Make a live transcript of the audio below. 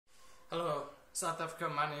South Africa,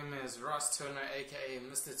 my name is Ross Turner, aka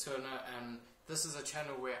Mr. Turner, and this is a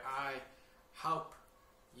channel where I help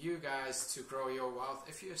you guys to grow your wealth.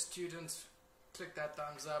 If you're a student, click that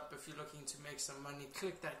thumbs up. If you're looking to make some money,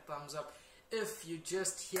 click that thumbs up. If you're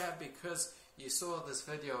just here because you saw this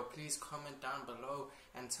video, please comment down below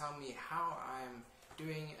and tell me how I'm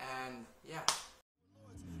doing, and yeah.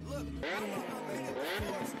 Look,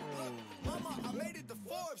 Mama, I made it to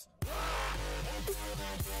Forbes.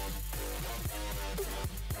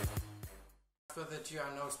 Further ado,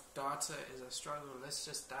 I know data is a struggle. Let's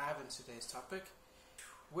just dive into today's topic,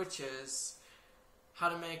 which is how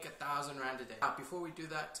to make 1,000 Rand a day. Before we do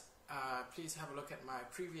that, please have a look at my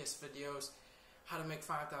previous videos, how to make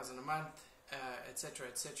 5,000 a month, etc,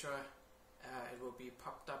 etc. It will be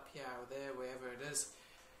popped up here or there, wherever it is.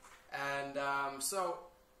 And so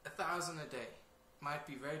 1,000 a day might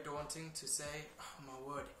be very daunting to say. Oh my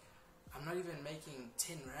word, I'm not even making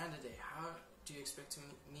 10 Rand a day. How do you expect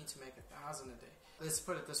me to make 1,000 a day? Let's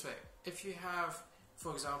put it this way. If you have,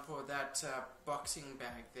 for example, that boxing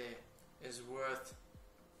bag there is worth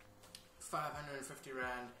 550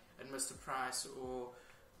 Rand at Mr. Price, or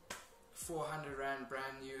 400 Rand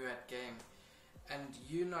brand new at Game, and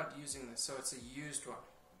you're not using this, so it's a used one.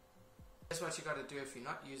 That's what you got to do. If you're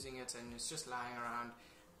not using it and it's just lying around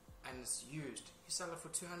and it's used, you sell it for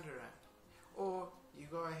 200 Rand, or you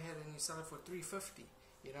go ahead and you sell it for 350,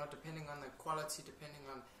 you know, depending on the quality, depending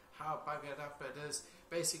on how buggered up it is.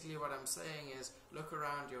 Basically what I'm saying is, look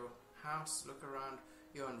around your house, look around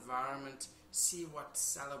your environment, see what's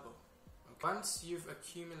sellable. Okay? Once you've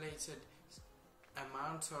accumulated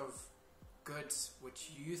amount of goods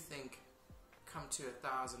which you think come to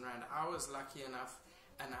 1,000 Rand. I was lucky enough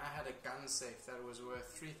and I had a gun safe that was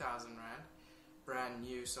worth 3,000 Rand, brand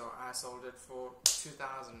new, so I sold it for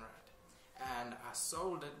 2,000 Rand. And I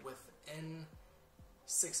sold it within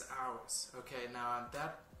 6 hours. Okay, now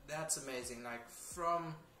that's amazing. Like,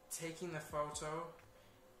 from taking the photo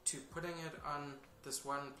to putting it on this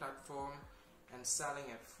one platform and selling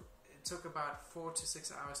it, it took about 4 to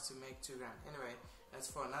 6 hours to make 2 grand. Anyway, that's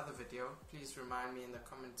for another video. Please remind me in the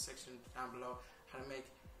comment section down below how to make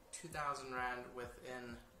 2,000 Rand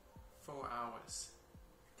within 4 hours.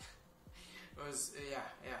 It was, yeah,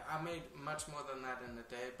 I made much more than that in a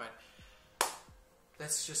day, but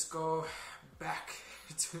let's just go back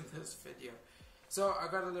to this video. So I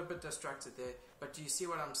got a little bit distracted there, but do you see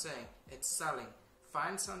what I'm saying? It's selling.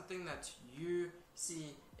 Find something that you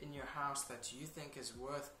see in your house that you think is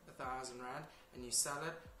worth 1,000 Rand, and you sell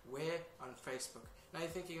it. Where? On Facebook. Now you're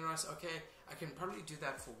thinking, Ross, okay, I can probably do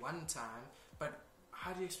that for one time, but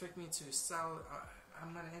how do you expect me to sell?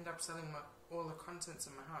 I'm going to end up selling all the contents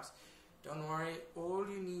in my house. Don't worry, all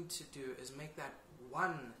you need to do is make that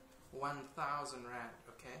 1,000 Rand,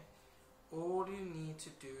 okay? All you need to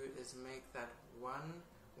do is make that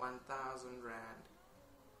 1,000 Rand.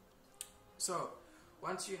 So,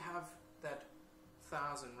 once you have that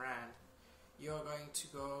 1,000 Rand, you're going to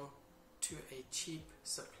go to a cheap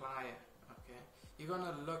supplier, okay? You're going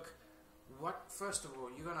to look, first of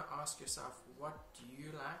all, you're going to ask yourself, what do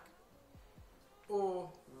you like?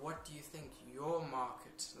 Or what do you think your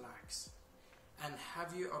market likes? And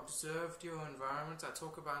have you observed your environment? I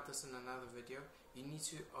talk about this in another video. You need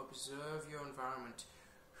to observe your environment.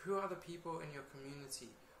 Who are the people in your community?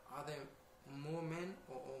 Are there more men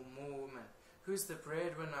or more women? Who's the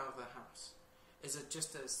breadwinner of the house? Is it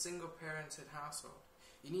just a single parented household?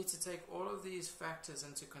 You need to take all of these factors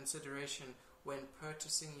into consideration when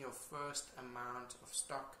purchasing your first amount of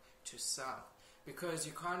stock to sell. Because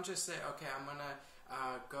you can't just say, okay, I'm gonna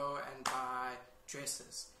go and buy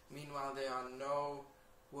dresses. Meanwhile, there are no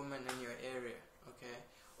women in your area, okay?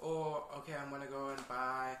 Or, okay, I'm gonna go and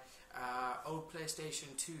buy old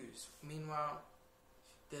PlayStation 2s. Meanwhile,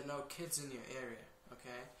 there are no kids in your area,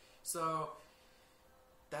 okay? So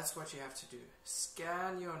that's what you have to do.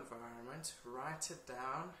 Scan your environment, write it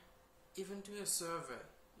down, even do a survey,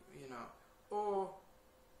 you know, or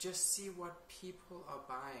just see what people are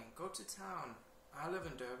buying. Go to town. I live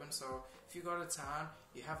in Durban, so if you go to town,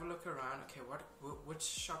 you have a look around. Okay, which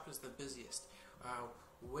shop is the busiest?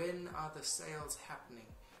 When are the sales happening?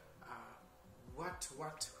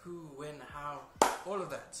 What, who, when, how? All of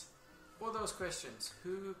that. All those questions.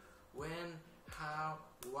 Who, when, how,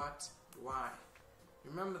 what, why?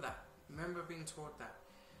 Remember that. Remember being taught that.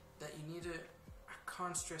 That you need to, I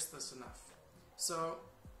can't stress this enough. So,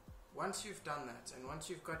 once you've done that, and once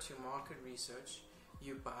you've got your market research,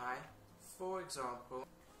 you buy, for example,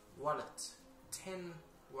 wallet, 10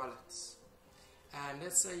 wallets. And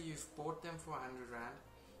let's say you've bought them for 100 Rand,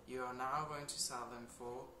 you are now going to sell them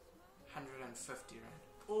for 150 Rand.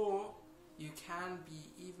 Or you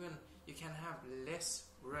can have less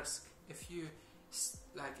risk if you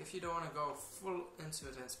don't want to go full into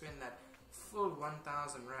it and spend that full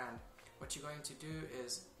 1,000 rand. What you're going to do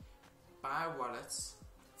is buy wallets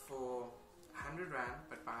for 100 rand,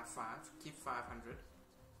 but buy 5, keep 500,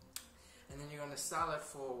 and then you're going to sell it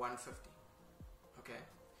for 150. Okay,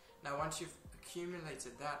 now once you've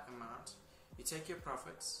accumulated that amount, you take your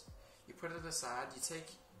profits, you put it aside, you take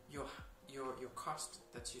your cost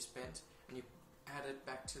that you spent and you add it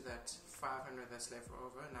back to that 500 that's left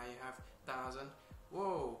over. Now you have 1,000,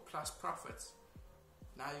 whoa, plus profits.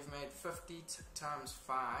 Now you've made 50 times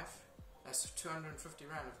 5, that's 250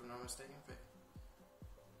 rand if I'm not mistaken.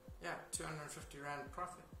 Yeah, 250 rand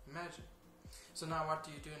profit, imagine. So now what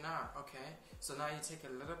do you do now? Okay, so now you take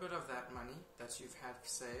a little bit of that money that you've had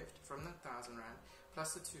saved from the 1,000 rand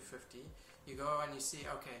plus the 250, you go and you see,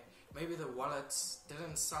 okay, maybe the wallets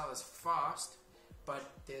didn't sell as fast,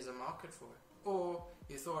 but there's a market for it. Or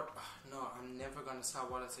you thought, oh, no, I'm never going to sell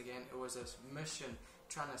wallets again. It was a mission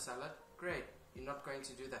trying to sell it. Great, you're not going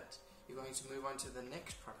to do that. You're going to move on to the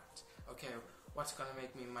next product. Okay, what's going to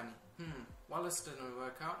make me money? Wallets didn't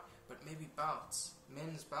work out, but maybe belts,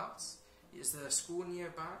 men's belts. Is there a school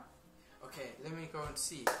nearby? Okay, let me go and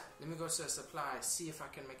see. Let me go to a supplier, see if I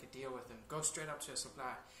can make a deal with them. Go straight up to a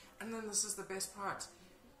supplier. And then this is the best part.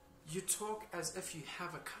 You talk as if you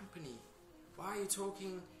have a company. Why are you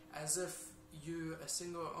talking as if you're a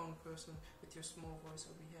single owned person with your small voice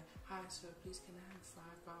over here? Hi sir, please can I have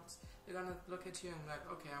 5 belts? They're going to look at you and be like,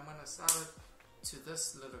 okay, I'm going to sell it to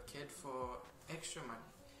this little kid for extra money.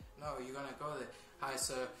 No, you're going to go there. Hi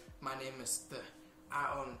sir, my name is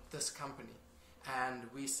I own this company, and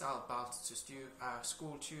we sell belts to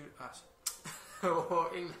school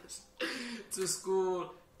or English to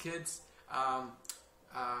school kids.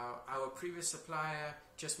 Our previous supplier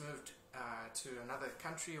just moved to another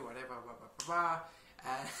country or whatever, blah, blah, blah,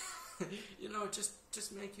 and you know,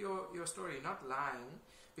 just make your story, not lying,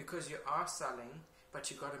 because you are selling, but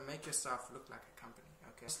you got to make yourself look like a company.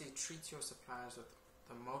 Okay, honestly, treat your suppliers with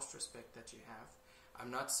the most respect that you have. I'm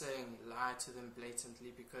not saying lie to them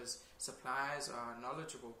blatantly, because suppliers are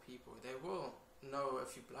knowledgeable people. They will know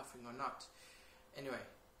if you're bluffing or not. Anyway,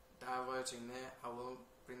 diverging there, I will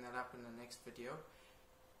bring that up in the next video.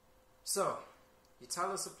 So, you tell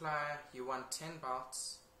the supplier you want 10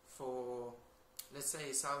 belts for, let's say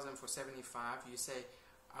he sells them for 75. You say,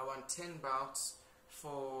 I want 10 belts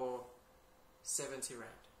for 70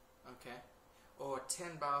 rand. Okay? Or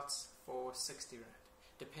 10 belts for 60 rand.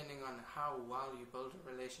 Depending on how well you build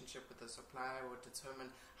a relationship with the supplier will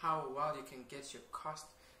determine how well you can get your cost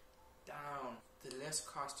down. The less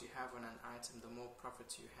cost you have on an item, the more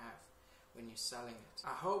profits you have when you're selling it.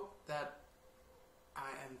 I hope that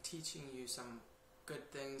I am teaching you some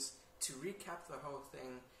good things. To recap the whole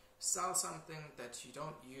thing, sell something that you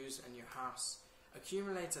don't use in your house.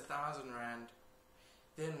 Accumulate 1,000 rand.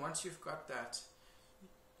 Then once you've got that,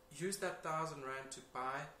 use that 1,000 rand to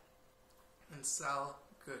buy and sell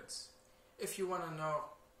goods. If you want to know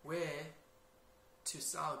where to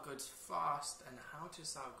sell goods fast and how to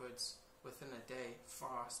sell goods within a day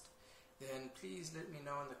fast, then please let me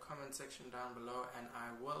know in the comment section down below, and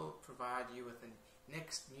I will provide you with the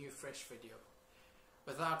next new fresh video.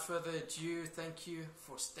 Without further ado, thank you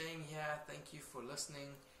for staying here, thank you for listening.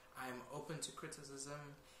 I am open to criticism,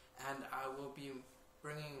 and I will be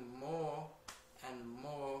bringing more and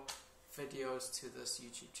more videos to this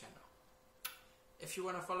YouTube channel. If you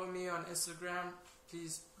want to follow me on Instagram,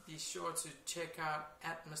 please be sure to check out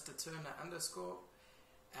 @MrTurner_,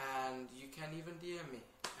 and you can even DM me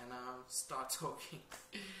and I'll start talking.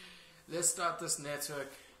 Let's start this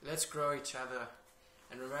network, let's grow each other,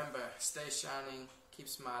 and remember, stay shining, keep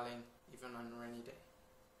smiling, even on a rainy day.